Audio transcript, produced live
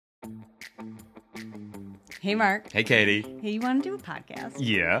Hey, Mark. Hey, Katie. Hey, you want to do a podcast?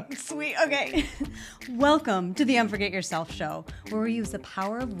 Yeah. Sweet. Okay. Welcome to the Unforget Yourself show, where we use the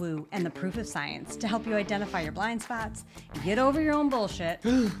power of woo and the proof of science to help you identify your blind spots, get over your own bullshit,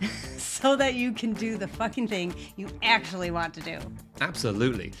 so that you can do the fucking thing you actually want to do.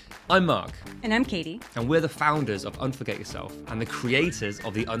 Absolutely. I'm Mark. And I'm Katie. And we're the founders of Unforget Yourself and the creators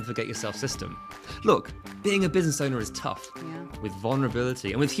of the Unforget Yourself system. Look, being a business owner is tough. Yeah. With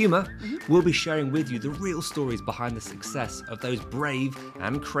vulnerability and with humor, we'll be sharing with you the real stories behind the success of those brave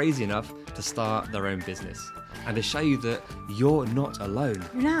and crazy enough to start their own business. And to show you that you're not alone.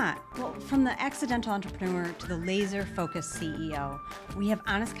 You're not. Well, from the accidental entrepreneur to the laser-focused CEO, we have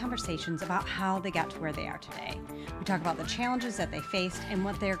honest conversations about how they got to where they are today. We talk about the challenges that they faced and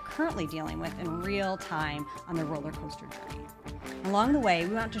what they're currently dealing with in real time on their roller coaster journey. Along the way,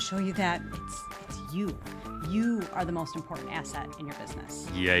 we want to show you that it's you. You are the most important asset in your business.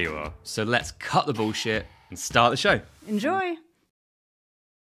 Yeah, you are. So let's cut the bullshit and start the show. Enjoy.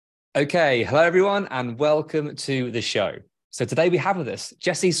 Okay, hello everyone and welcome to the show. So today we have with us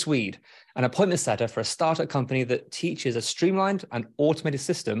Jesse Sweed, an appointment setter for a startup company that teaches a streamlined and automated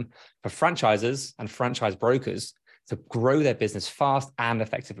system for franchisers and franchise brokers to grow their business fast and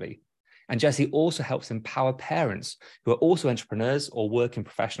effectively. And Jesse also helps empower parents who are also entrepreneurs or working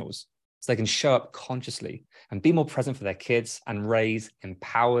professionals so they can show up consciously and be more present for their kids and raise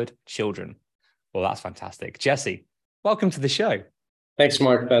empowered children. Well, that's fantastic. Jesse, welcome to the show. Thanks,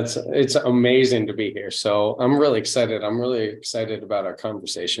 Mark. It's amazing to be here. So I'm really excited. I'm really excited about our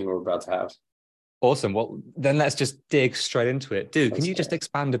conversation we're about to have. Awesome. Well, then let's just dig straight into it. Dude, can you just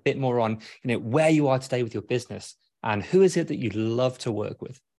expand a bit more on, where you are today with your business and who is it that you love to work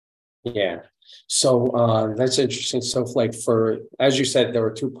with? Yeah. So that's interesting. So as you said, there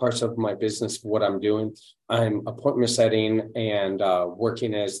are two parts of my business, what I'm doing. I'm appointment setting and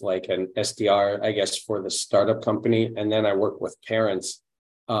working as like an SDR, I guess, for the startup company. And then I work with parents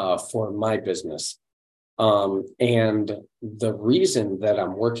for my business. And the reason that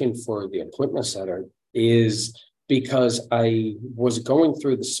I'm working for the appointment setter is because I was going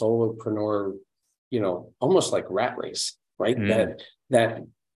through the solopreneur, almost like rat race, right? That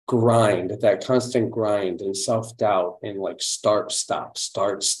grind, that constant grind and self-doubt and like start, stop.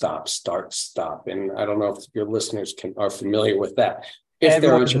 And I don't know if your listeners are familiar with that. If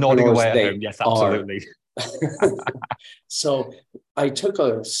Everyone's nodding away at home. Yes, absolutely. So I took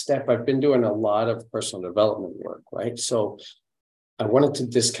a step. I've been doing a lot of personal development work, right? So I wanted to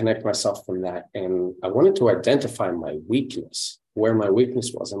disconnect myself from that. And I wanted to identify my weakness, where my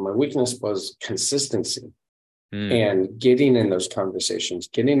weakness was. And my weakness was consistency. And getting in those conversations,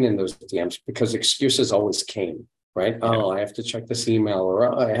 getting in those DMs, because excuses always came, right? Yeah. Oh, I have to check this email,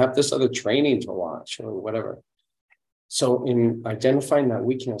 or I have this other training to watch, or whatever. So in identifying that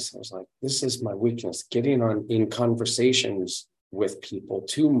weakness, I was like, this is my weakness, getting in conversations with people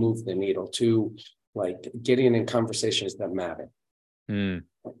to move the needle, to like getting in conversations that matter.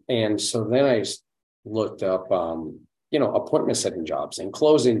 And so then I looked up, appointment setting jobs and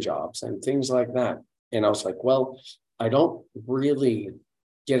closing jobs and things like that. And I was like, well, I don't really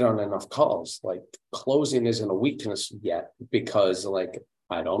get on enough calls. Like closing isn't a weakness yet because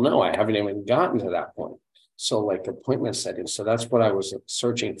I don't know. I haven't even gotten to that point. So like appointment setting. So that's what I was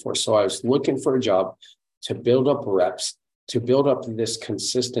searching for. So I was looking for a job to build up reps, to build up this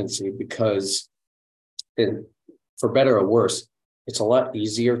consistency because for better or worse, it's a lot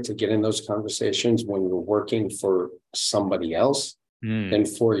easier to get in those conversations when you're working for somebody else than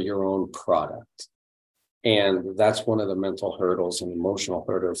for your own product. And that's one of the mental hurdles and emotional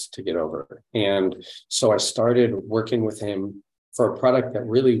hurdles to get over. And so I started working with him for a product that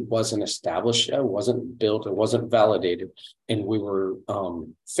really wasn't established yet, wasn't built, it wasn't validated. And we were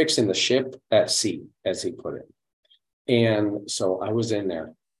fixing the ship at sea, as he put it. And so I was in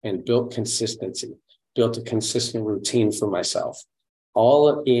there and built consistency, built a consistent routine for myself,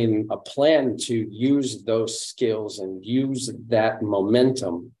 all in a plan to use those skills and use that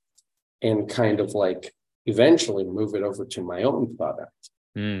momentum and kind of like eventually move it over to my own product.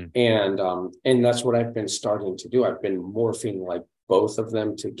 And that's what I've been starting to do. I've been morphing like both of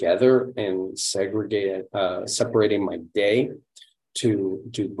them together and separating my day to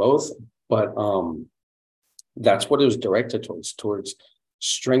do both. But that's what it was directed towards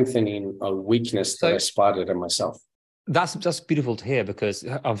strengthening a weakness that I spotted in myself. That's beautiful to hear because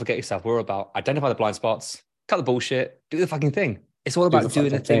Unforget Yourself, we're about identify the blind spots, cut the bullshit, do the fucking thing. It's all about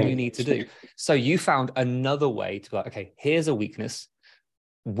doing the thing you need to do. So you found another way to be like, okay, here's a weakness.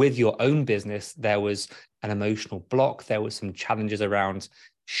 With your own business, there was an emotional block. There was some challenges around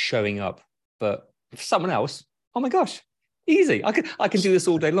showing up. But for someone else, oh my gosh, easy. I can do this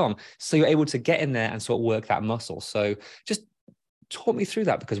all day long. So you're able to get in there and sort of work that muscle. So just talk me through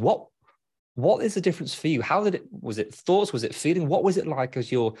that, because what is the difference for you? Was it thoughts? Was it feeling? What was it like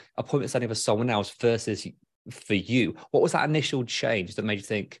as your appointment setting for someone else versus for you? What was that initial change that made you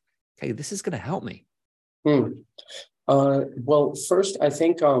think, okay, this is going to help me? Well, first, I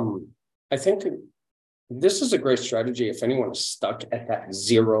think this is a great strategy if anyone is stuck at that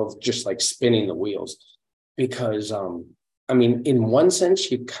zero of just like spinning the wheels, because I mean, in one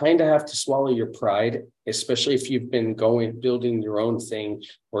sense, you kind of have to swallow your pride, especially if you've been building your own thing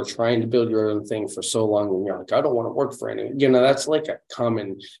or trying to build your own thing for so long, and you're like, I don't want to work for anyone. That's like a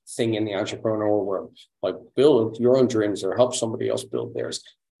common thing in the entrepreneurial world, like build your own dreams or help somebody else build theirs.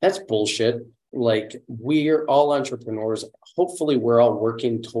 That's bullshit. Like, we're all entrepreneurs. Hopefully we're all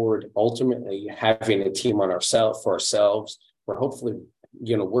working toward ultimately having a team on for ourselves. We're hopefully,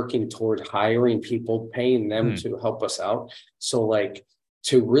 working toward hiring people, paying them to help us out. So like,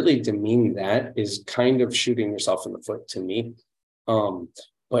 to really demean that is kind of shooting yourself in the foot to me.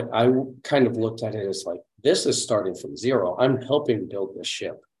 But I kind of looked at it as like, this is starting from zero. I'm helping build this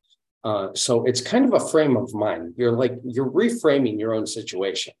ship. So it's kind of a frame of mind. You're reframing your own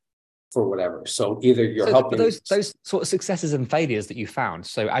situation for whatever. So either you're helping those sort of successes and failures that you found.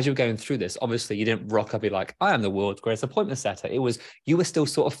 So as you're going through this, obviously you didn't rock up, be like, I am the world's greatest appointment setter. It was, you were still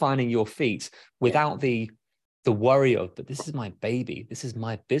sort of finding your feet without the worry of, but this is my baby. This is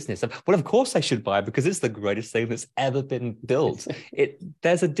my business. Well, of course I should buy, because it's the greatest thing that's ever been built.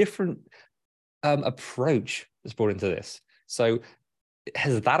 There's a different approach that's brought into this. So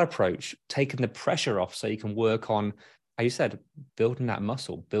has that approach taken the pressure off so you can work on, as you said, building that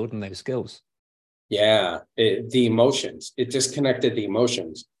muscle, building those skills? Yeah, the emotions. It disconnected the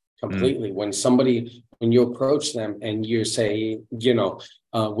emotions completely. When you approach them and you say,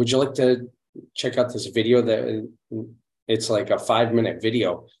 would you like to check out this video that it's like a 5-minute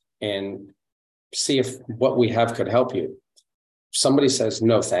video and see if what we have could help you. Somebody says,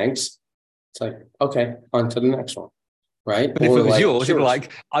 no, thanks. It's like, okay, on to the next one. Right. But if it was yours, you'd be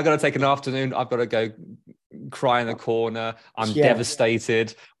like, I got to take an afternoon. I've got to go cry in the corner. I'm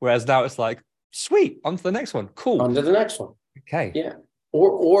devastated. Whereas now it's like, sweet, on to the next one. Cool. On to the next one. Okay. Yeah.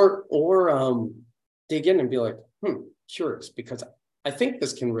 Or dig in and be like, curious, because I think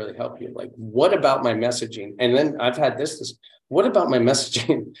this can really help you. Like, what about my messaging? And then I've had this what about my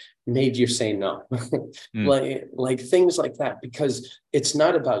messaging made you say no? like things like that, because it's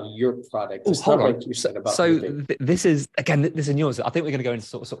not about your product. It's not like you said about. So this is yours. I think we're going to go into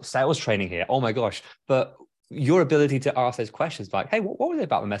sort of sales training here. Oh my gosh. But your ability to ask those questions, like, hey, what was it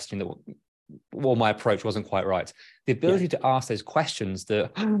about the messaging that, well, my approach wasn't quite right? The ability to ask those questions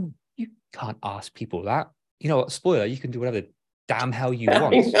that you can't ask people that. You know what? Spoiler, you can do whatever the damn hell you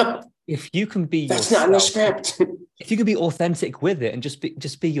want. If you can be that's yourself, not in the script. If you can be authentic with it and just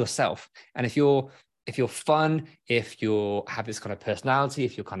be yourself, and if you're fun, if you have this kind of personality,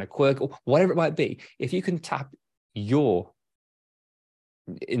 if you're kind of quirky, or whatever it might be, if you can tap your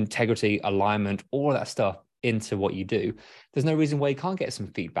integrity, alignment, all of that stuff into what you do, there's no reason why you can't get some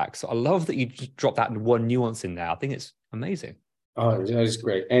feedback. So I love that you just dropped that one nuance in there. I think it's amazing. Oh, that is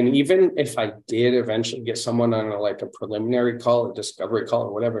great. And even if I did eventually get someone on a preliminary call, a discovery call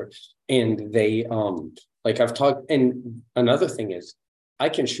or whatever, and they, I've talked, and another thing is I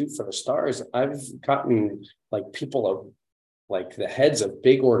can shoot for the stars. I've gotten people of the heads of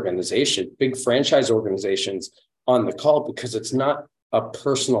big organizations, big franchise organizations on the call, because it's not a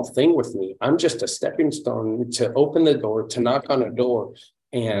personal thing with me. I'm just a stepping stone to open the door, to knock on a door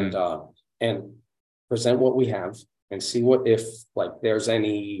and present what we have, and see what if there's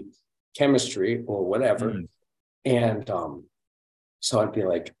any chemistry or whatever. And so I'd be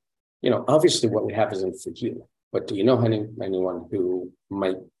like, obviously what we have isn't for you, but do you know anyone who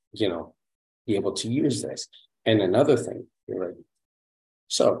might, be able to use this? And another thing, you're like,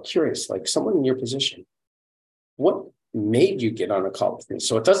 so curious, someone in your position, what made you get on a call with me?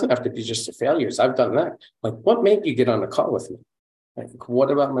 So it doesn't have to be just the failures. I've done that. What made you get on a call with me? What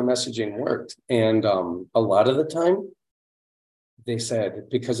about my messaging worked? And a lot of the time, they said,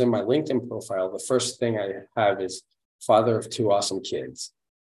 because in my LinkedIn profile, the first thing I have is father of 2 awesome kids,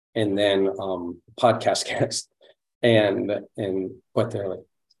 and then podcast guest. But they're like,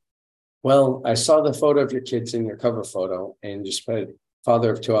 well, I saw the photo of your kids in your cover photo, and you said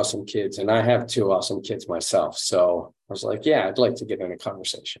father of 2 awesome kids, and I have 2 awesome kids myself. So I was like, yeah, I'd like to get in a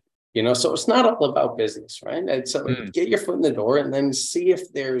conversation. So it's not all about business, right? And so get your foot in the door and then see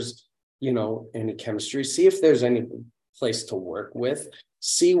if there's, any chemistry, see if there's any place to work with,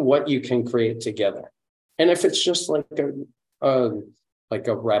 see what you can create together. And if it's just like a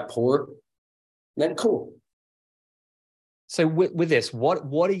rapport, then cool. So with this,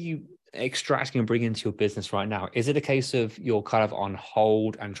 what are you extracting and bringing into your business right now? Is it a case of you're kind of on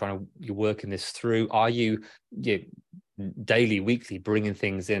hold and you're working this through? Are you daily, weekly bringing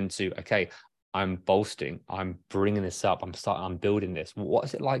things into, okay, I'm bolstering, I'm bringing this up, I'm building this.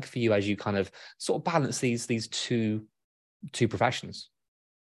 What's it like for you as you kind of sort of balance these two professions?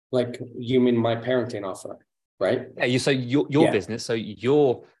 Like, you mean my parenting offer, right? Yeah, so your business, so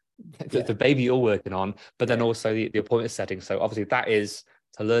the baby you're working on, but then also the appointment setting. So obviously that is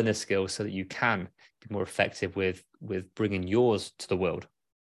to learn a skill so that you can be more effective with bringing yours to the world.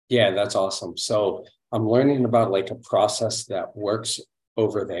 Yeah, that's awesome. So I'm learning about like a process that works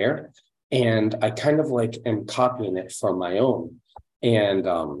over there, and I kind of like am copying it from my own. And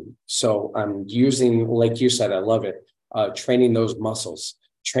so I'm using, like you said, I love it, training those muscles,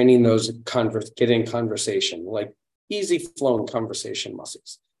 training those getting conversation, like easy flowing conversation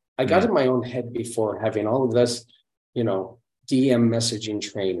muscles. I got in my own head before having all of this, DM messaging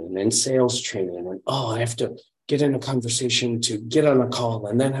training and sales training. And, I have to get in a conversation to get on a call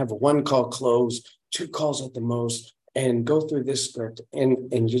and then have a 1 call close, 2 calls at the most, and go through this script.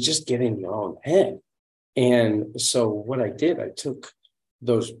 And you just get in your own head. And so what I did, I took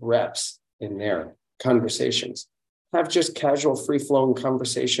those reps in their conversations, have just casual, free-flowing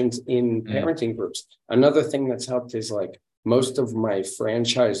conversations in parenting groups. Another thing that's helped is like most of my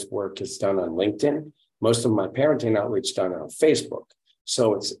franchise work is done on LinkedIn. Most of my parenting outreach done on Facebook.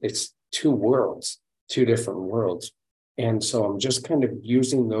 So it's 2 worlds, 2 different worlds. And so I'm just kind of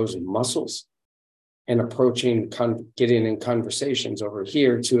using those muscles and approaching, getting in conversations over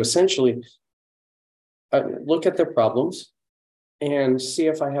here to essentially look at their problems and see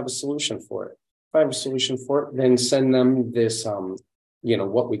if I have a solution for it. If I have a solution for it, then send them this,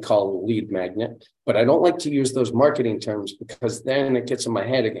 what we call a lead magnet. But I don't like to use those marketing terms because then it gets in my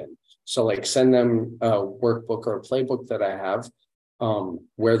head again. So like send them a workbook or a playbook that I have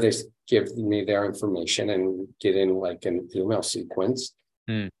where they give me their information and get in like an email sequence.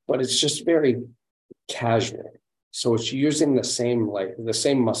 But it's just very casual. So it's using the same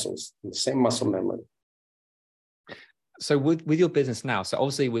muscles, the same muscle memory. So with your business now, so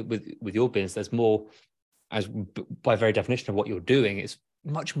obviously with your business, there's more, as by very definition of what you're doing, it's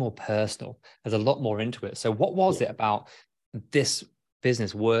much more personal. There's a lot more into it. So what was it about this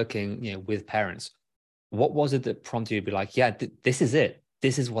business working, with parents? What was it that prompted you to be like, this is it.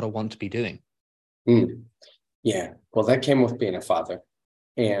 This is what I want to be doing? Yeah. Well, that came with being a father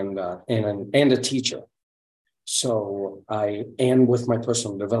and a teacher. So and with my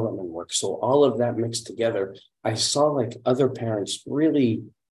personal development work. So all of that mixed together, I saw like other parents really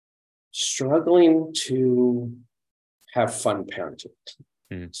struggling to have fun parenting,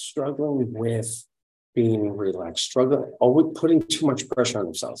 struggling with being relaxed, always putting too much pressure on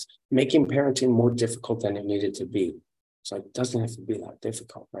themselves, making parenting more difficult than it needed to be. So it doesn't have to be that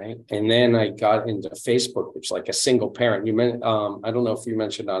difficult, right? And then I got into Facebook, which like a single parent. I don't know if you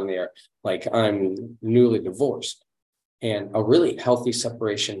mentioned on there, like I'm newly divorced, and a really healthy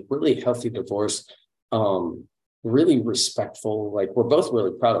separation, really healthy divorce, really respectful. Like we're both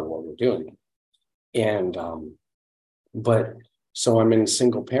really proud of what we're doing, and but so I'm in a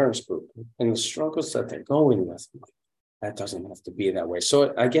single parents group, and the struggles that they're going with, that doesn't have to be that way.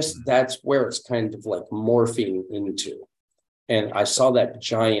 So I guess that's where it's kind of like morphing into. And I saw that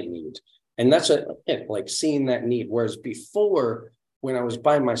giant need. And that's like seeing that need. Whereas before, when I was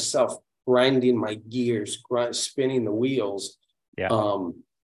by myself, grinding my gears, spinning the wheels,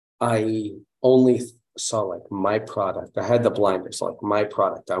 I only saw like my product. I had the blinders, like my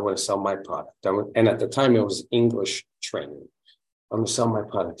product. I want to sell my product. And at the time, it was English training. I'm going to sell my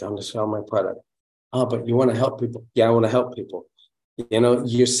product. I'm going to sell my product. Oh, but you want to help people? Yeah, I want to help people.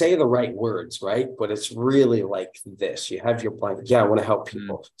 You say the right words, right? But it's really like this. You have your plan. Yeah, I want to help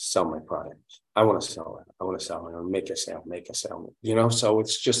people sell my product. I want to sell it. I want to sell it. I want to make a sale. So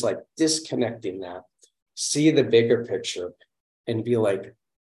it's just like disconnecting that, see the bigger picture and be like,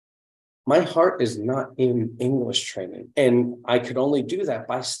 my heart is not in English training. And I could only do that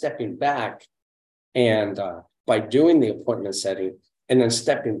by stepping back and by doing the appointment setting and then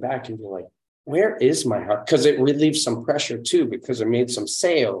stepping back and be like, where is my heart? Because it relieves some pressure too, because I made some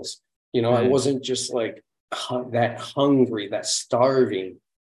sales. I wasn't just like that hungry, that starving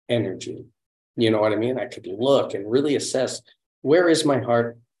energy. You know what I mean? I could look and really assess, where is my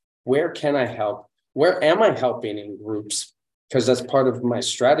heart? Where can I help? Where am I helping in groups? Because that's part of my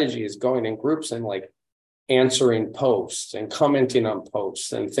strategy, is going in groups and like answering posts and commenting on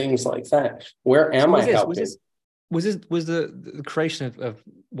posts and things like that. Where am I helping? Was the creation of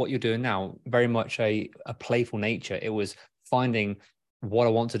what you're doing now very much a playful nature? It was finding what I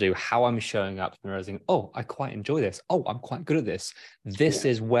want to do, how I'm showing up, and realizing, oh, I quite enjoy this. Oh, I'm quite good at this. This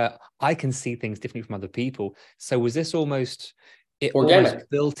is where I can see things differently from other people. So was this almost, it organic? almost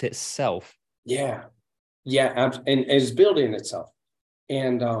built itself? Yeah. And it's building itself.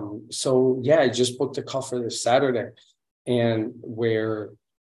 And so, yeah, I just booked a call for this Saturday, and where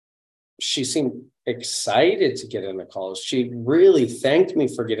she seemed excited to get in the call. She really thanked me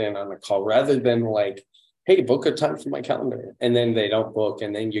for getting on the call rather than like, hey, book a time for my calendar. And then they don't book.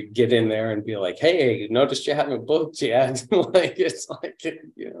 And then you get in there and be like, hey, noticed you haven't booked yet. Like, it's like,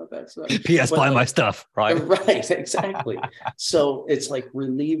 that's not, P.S. Buy like, my stuff, right? Right, exactly. So it's like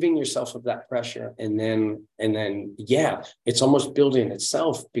relieving yourself of that pressure. And then, yeah, it's almost building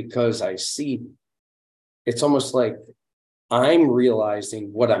itself, because I see it's almost like I'm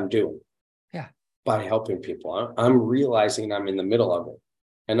realizing what I'm doing. Yeah. By helping people. I'm realizing I'm in the middle of it,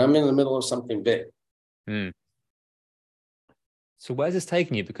 and I'm in the middle of something big. So where's this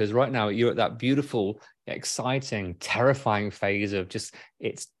taking you? Because right now you're at that beautiful, exciting, terrifying phase of just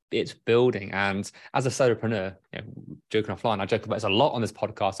it's building. And as a solopreneur, joking offline, I joke about this a lot on this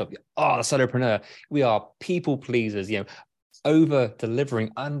podcast of, the solopreneur, we are people pleasers, over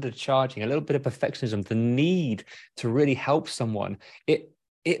delivering, undercharging, a little bit of perfectionism, the need to really help someone. It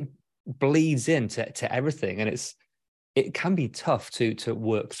bleeds into everything, and it can be tough to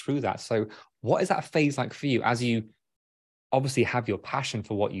work through that. So what is that phase like for you, as you obviously have your passion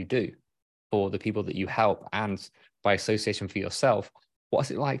for what you do, for the people that you help, and by association for yourself?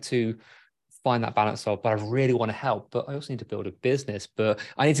 What's it like to find that balance of, but I really want to help, but I also need to build a business, but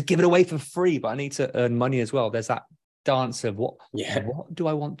I need to give it away for free, but I need to earn money as well? There's that dance of what do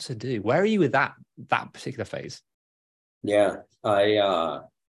I want to do? Where are you with that particular phase? Yeah,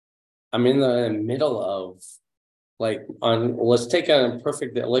 I'm in the middle of, like, let's take a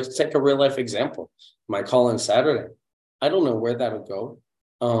real life example. My call on Saturday, I don't know where that would go.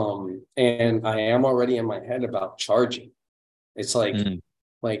 And I am already in my head about charging. It's like,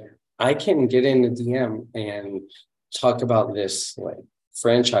 I can get in the DM and talk about this like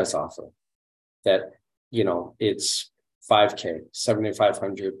franchise offer that, it's 5K,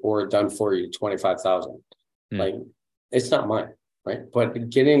 7,500, or done for you 25,000. Like, it's not mine, right? But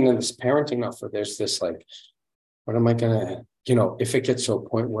getting in this parenting offer, there's this like, what am I gonna, if it gets to a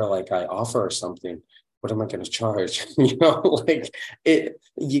point where like I offer something, what am I gonna charge? Like,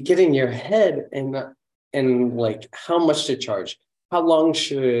 you get in your head and like, how much to charge? How long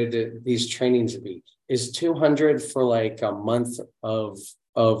should these trainings be? Is 200 for like a month of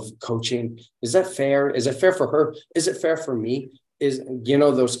coaching? Is that fair? Is it fair for her? Is it fair for me?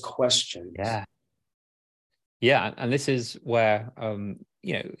 Those questions. Yeah. And this is where,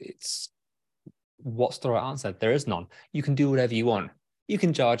 it's, what's the right answer? There is none. You can do whatever you want. You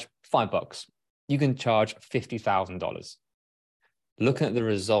can charge $5. You can charge $50,000. Looking at the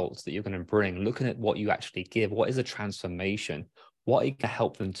results that you're going to bring, looking at what you actually give, what is a transformation? What are you going to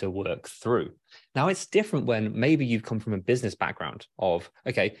help them to work through? Now, it's different when maybe you've come from a business background of,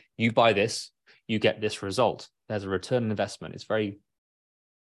 okay, you buy this, you get this result. There's a return on investment. It's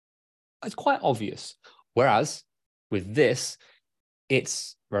quite obvious. Whereas with this,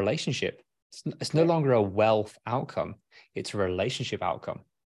 it's relationship. It's no longer a wealth outcome. It's a relationship outcome.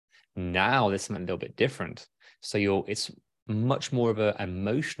 Now there's something a little bit different. So it's much more of an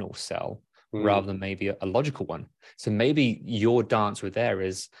emotional sell rather than maybe a logical one. So maybe your dance with there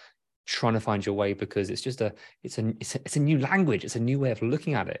is trying to find your way, because it's just it's a new language. It's a new way of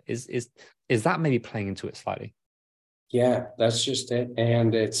looking at it. Is that maybe playing into it slightly? Yeah, that's just it.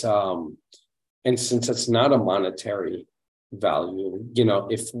 And it's and since it's not a monetary value,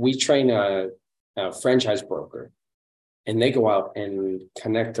 if we train a franchise broker and they go out and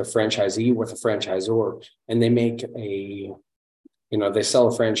connect a franchisee with a franchisor, and they make they sell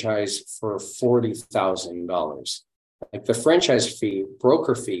a franchise for $40,000. Like, the franchise fee,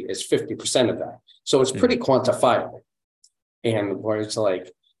 broker fee, is 50% of that. So it's pretty quantifiable. And where it's like,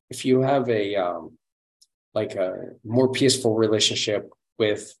 if you have a more peaceful relationship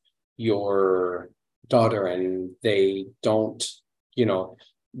with your daughter, and they don't,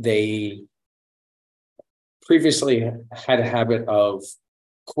 they previously had a habit of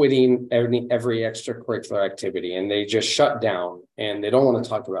quitting every extracurricular activity, and they just shut down and they don't want to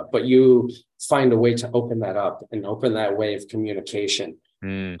talk about it, but you find a way to open that up and open that way of communication.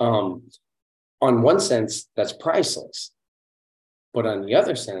 On one sense, that's priceless. But on the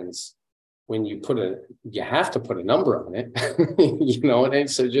other sense, when you have to put a number on it, and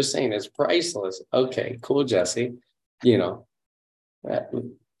so just saying it's priceless. Okay, cool, Jesse. You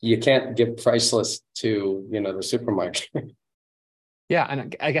can't give priceless to, the supermarket. Yeah.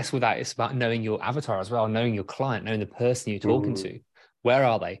 And I guess with that, it's about knowing your avatar as well, knowing your client, knowing the person you're talking to. Where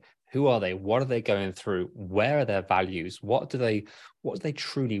are they? Who are they? What are they going through? Where are their values? What do they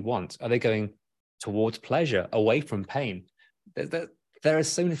truly want? Are they going towards pleasure, away from pain? There are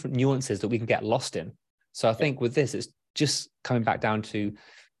so many different nuances that we can get lost in. So I think with this, it's just coming back down to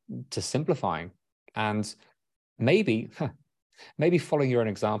simplifying and maybe following your own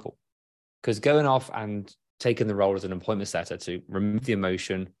example, because going off and taking the role as an appointment setter to remove the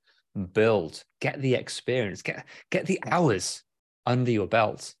emotion, build, get the experience, get the hours under your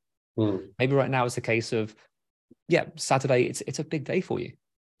belt. Maybe right now it's a case of, Saturday, it's a big day for you,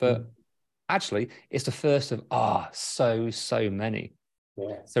 but actually it's the first of so many.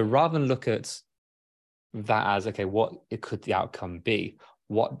 So rather than look at that as, okay, what could the outcome be?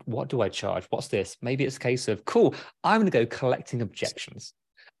 What do I charge? What's this? Maybe it's a case of, cool, I'm going to go collecting objections.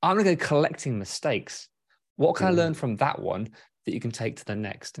 I'm going to go collecting mistakes. What can I learn from that one that you can take to the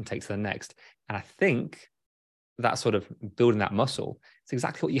next and take to the next? And I think that sort of building that muscle, it's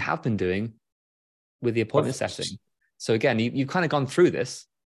exactly what you have been doing with the appointment setting. So again, you've kind of gone through this,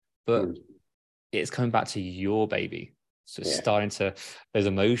 but it's coming back to your baby. So it's those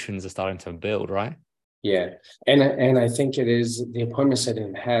emotions are starting to build, right? Yeah. And I think it is, the appointment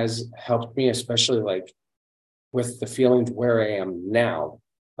setting has helped me, especially like with the feelings where I am now,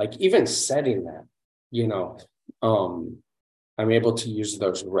 like even setting that, I'm able to use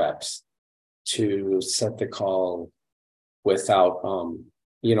those reps to set the call without,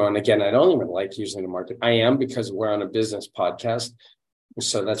 and again, I don't even like using the market. I am, because we're on a business podcast.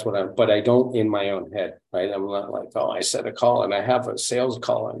 So that's but I don't in my own head, right? I'm not like, I set a call and I have a sales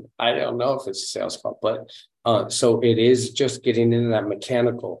call and I don't know if it's a sales call, but so it is just getting into that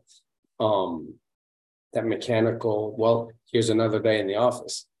mechanical, well, here's another day in the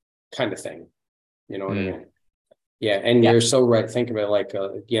office kind of thing. You know what I mean? Yeah. And you're so right. Think of it like,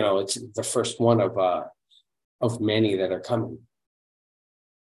 it's the first one of many that are coming.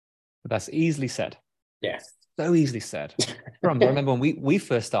 That's easily said. Yeah. So easily said. I remember when we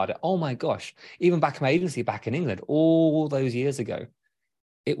first started, oh my gosh, even back in my agency back in England, all those years ago,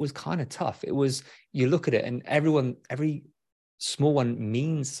 it was kind of tough. It was, you look at it and every small one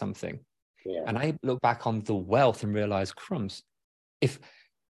means something. Yeah. And I look back on the wealth and realize, crumbs, if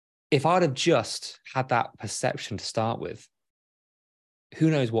I'd have just had that perception to start with,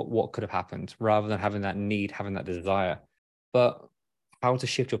 who knows what could have happened, rather than having that need, having that desire. But how to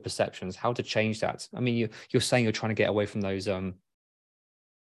shift your perceptions, how to change that. I mean, you're saying you're trying to get away from those the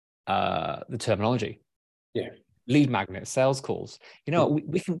terminology. Yeah. Lead magnet, sales calls.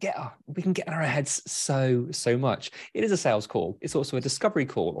 We can get in our heads so much. It is a sales call. It's also a discovery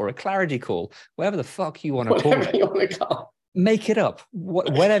call or a clarity call, whatever the fuck you want to call it. Whatever you want to call it. Make it up.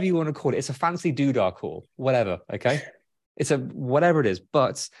 Whatever you want to call it. It's a fancy doodah call, whatever. Okay. It's a whatever it is.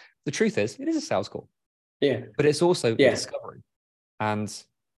 But the truth is, it is a sales call. Yeah. But it's also a discovery. And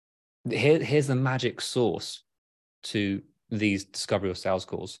here's the magic sauce to these discovery or sales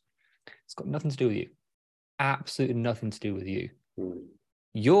calls. It's got nothing to do with you. Absolutely nothing to do with you.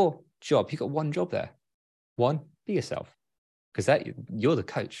 Your job, you've got one job there. One, be yourself. Because you're the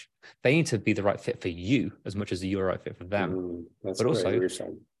coach. They need to be the right fit for you as much as you're the right fit for them. But also,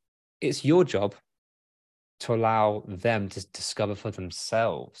 it's your job to allow them to discover for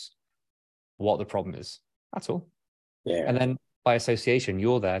themselves what the problem is. That's all. Yeah. And then by association,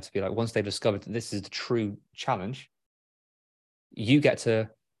 you're there to be like, once they've discovered that this is the true challenge, you get to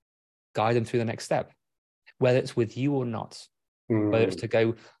guide them through the next step, whether it's with you or not, whether it's to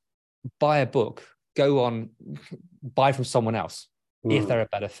go buy a book, buy from someone else, if they're a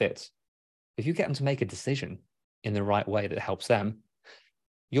better fit. If you get them to make a decision in the right way that helps them,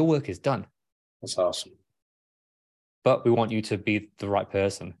 your work is done. That's awesome. But we want you to be the right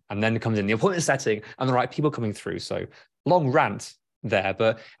person. And then it comes in the appointment setting and the right people coming through. So long rant there,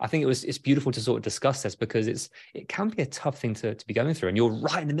 but I think it's beautiful to sort of discuss this, because it can be a tough thing to be going through, and you're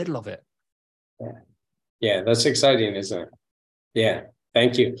right in the middle of it. Yeah, that's exciting, isn't it? Yeah,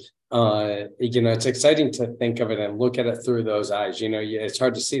 thank you. It's exciting to think of it and look at it through those eyes. It's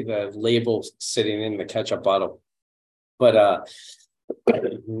hard to see the label sitting in the ketchup bottle, but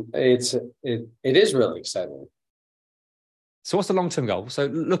it is really exciting. So what's the long-term goal? So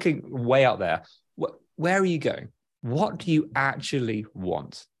looking way out there, where are you going? What do you actually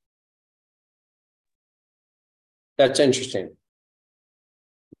want? That's interesting.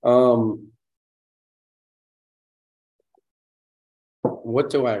 What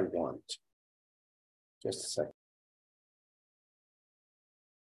do I want? Just a second.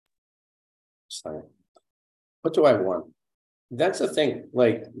 Sorry. What do I want? That's the thing.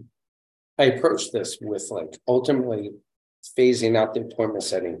 Like, I approach this with ultimately phasing out the appointment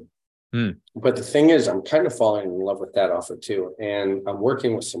setting But the thing is, I'm kind of falling in love with that offer too. And I'm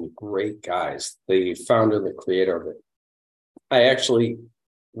working with some great guys. The founder, the creator of it, I actually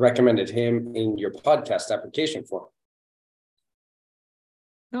recommended him in your podcast application form.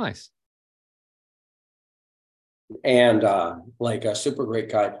 Nice. And like a super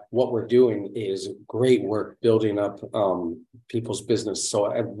great guy. What we're doing is great work building up people's business. So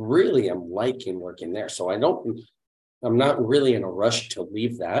I really am liking working there. So I'm not really in a rush to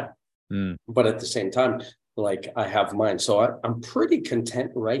leave that. But at the same time, like I have mine. So I'm pretty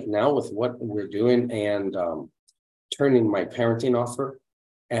content right now with what we're doing and turning my parenting offer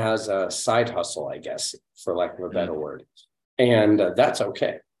as a side hustle, I guess, for lack of a better word. And that's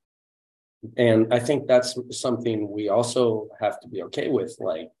okay. And I think that's something we also have to be okay with.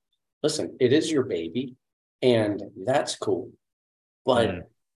 Like, listen, it is your baby and that's cool. But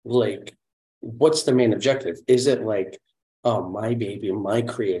like, what's the main objective? Is it like, oh, my baby, my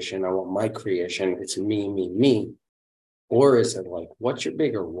creation, I want my creation, it's me, me, me? Or is it like, what's your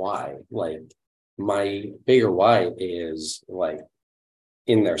bigger why? Like, my bigger why is like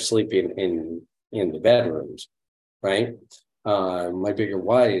in there sleeping in the bedrooms, right? My bigger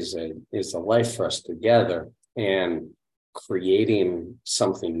why is a life for us together and creating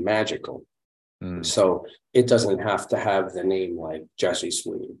something magical. So it doesn't have to have the name like Jesse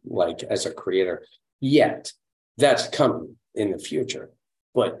Sweed, like as a creator yet. That's coming in the future.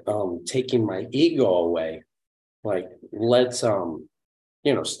 But taking my ego away, like let's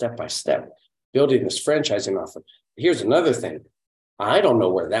step by step, building this franchising offer. Here's another thing. I don't know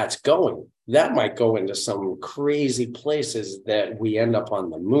where that's going. That might go into some crazy places that we end up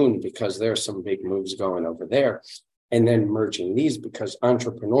on the moon because there's some big moves going over there. And then merging these because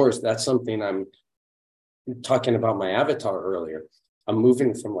entrepreneurs, that's something I'm talking about my avatar earlier. I'm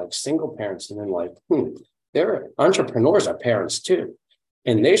moving from like single parents and then like, they're entrepreneurs are parents too.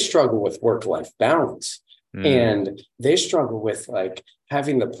 And they struggle with work-life balance. And they struggle with like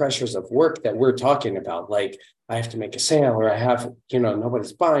having the pressures of work that we're talking about. Like I have to make a sale or I have,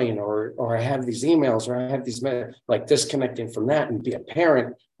 nobody's buying or I have these emails or I have these, like disconnecting from that and be a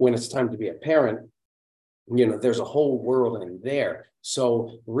parent when it's time to be a parent. There's a whole world in there.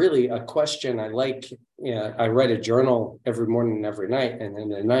 So really a question I like, I write a journal every morning and every night. And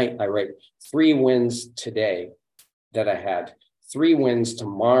then at night I write 3 wins today that I had, 3 wins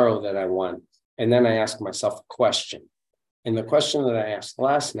tomorrow that I won. And then I ask myself a question. And the question that I asked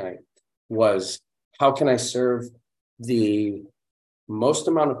last night was, how can I serve the most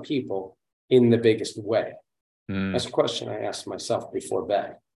amount of people in the biggest way? That's a question I asked myself before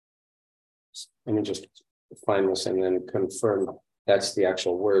bed. Let me just find this and then confirm that's the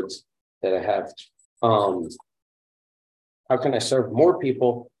actual words that I have. How can I serve more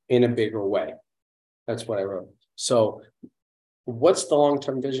people in a bigger way? That's what I wrote. So what's the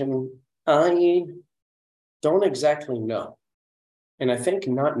long-term vision? I don't exactly know. And I think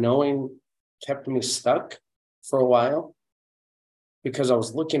not knowing kept me stuck for a while because I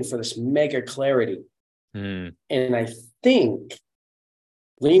was looking for this mega clarity. And I think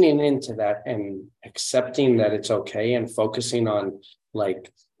leaning into that and accepting that it's okay and focusing on,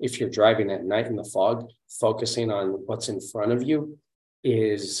 like, if you're driving at night in the fog, focusing on what's in front of you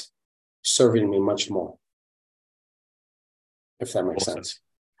is serving me much more. If that makes sense.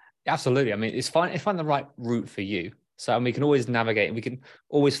 Absolutely. I mean, it's find the right route for you. So we can always navigate and we can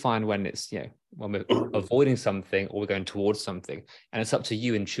always find when it's, when we're avoiding something or we're going towards something. And it's up to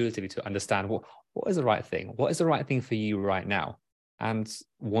you intuitively to understand what is the right thing? What is the right thing for you right now? And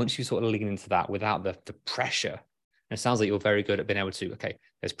once you sort of lean into that without the pressure, and it sounds like you're very good at being able to, okay,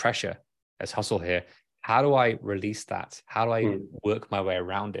 there's pressure, there's hustle here. How do I release that? How do I work my way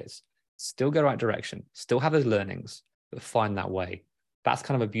around it? Still go the right direction, still have those learnings, but find that way. That's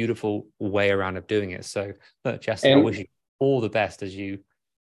kind of a beautiful way around of doing it. So look, Jesse, I wish you all the best as you.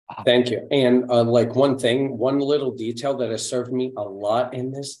 Thank you. And like one little detail that has served me a lot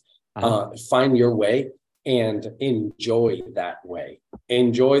in this, find your way and enjoy that way.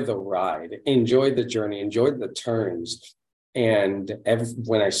 Enjoy the ride, enjoy the journey, enjoy the turns. And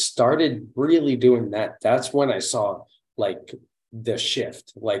when I started really doing that, that's when I saw like the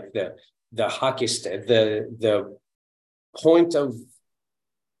shift, like the hockey stick, the point of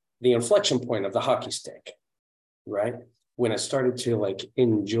the inflection point of the hockey stick, right? When I started to like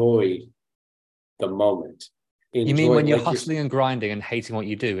enjoy the moment. You mean when you're hustling and grinding and hating what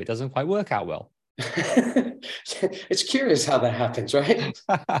you do, it doesn't quite work out well? It's curious how that happens, right?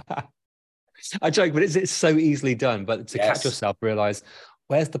 I joke, but it's so easily done. But to catch yourself, realize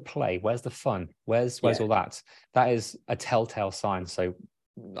where's the play, where's the fun, where's all that? That is a telltale sign. So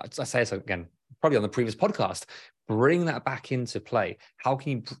I say this again, probably on the previous podcast, bring that back into play. How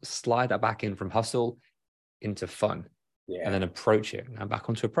can you slide that back in from hustle into fun and then approach it and back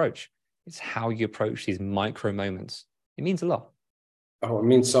onto approach? It's how you approach these micro moments. It means a lot. Oh, it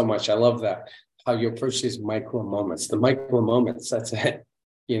means so much. I love that. How you approach these micro moments, the micro moments, that's it.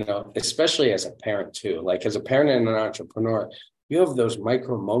 Especially as a parent too, like as a parent and an entrepreneur, you have those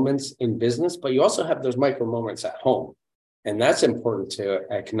micro moments in business, but you also have those micro moments at home. And that's important to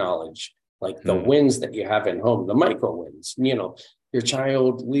acknowledge, like the wins that you have in home, the micro wins. Your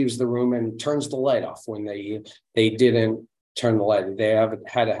child leaves the room and turns the light off when they didn't turn the light. They haven't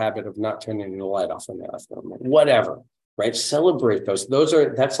had a habit of not turning the light off when they left the room, whatever, right? Celebrate those.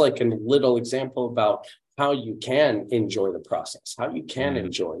 That's like a little example about how you can enjoy the process, how you can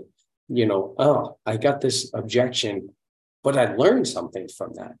enjoy, oh, I got this objection, but I learned something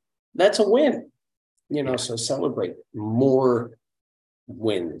from that. That's a win. So celebrate more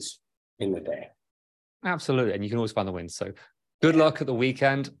wins in the day. Absolutely. And you can always find the wins. So good luck at the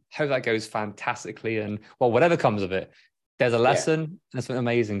weekend. Hope that goes fantastically. And whatever comes of it, there's a lesson. That's been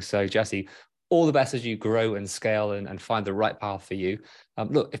amazing. So Jesse, all the best as you grow and scale and find the right path for you.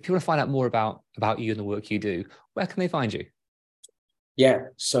 Look, if people want to find out more about you and the work you do, where can they find you? Yeah.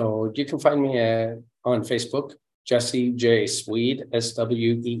 So you can find me on Facebook, Jesse J. Sweed,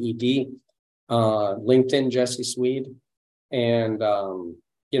 Sweed. LinkedIn, Jesse Sweed, and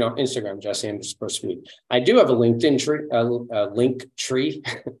Instagram, Jesse_Sweed. I do have a LinkedIn tree, a link tree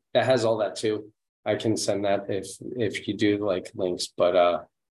that has all that too. I can send that if you do like links, but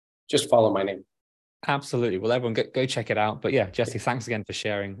just follow my name. Absolutely. Well, everyone go check it out. But yeah, Jesse, thanks again for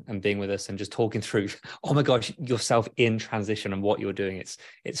sharing and being with us and just talking through, oh my gosh, yourself in transition and what you're doing.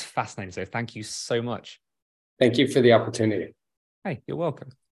 It's fascinating. So thank you so much. Thank you for the opportunity. Hey, you're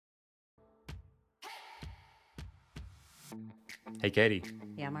welcome. Hey, Katie.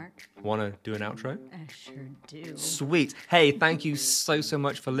 Yeah, Mark? Want to do an outro? I sure do. Sweet. Hey, thank you so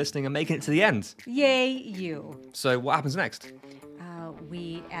much for listening and making it to the end. Yay, you. So what happens next?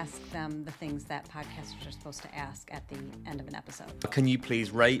 We ask them the things that podcasters are supposed to ask at the end of an episode. Can you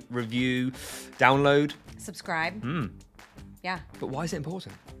please rate, review, download? Subscribe. Yeah. But why is it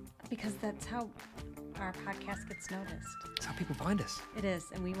important? Because that's how our podcast gets noticed. That's how people find us. It is,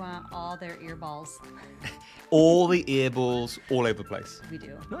 and we want all their earballs. All the earballs all over the place. We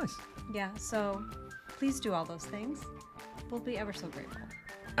do. Nice. Yeah, so please do all those things. We'll be ever so grateful.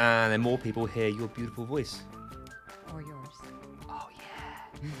 And then more people hear your beautiful voice. Or yours. Oh,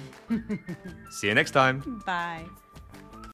 yeah. See you next time. Bye.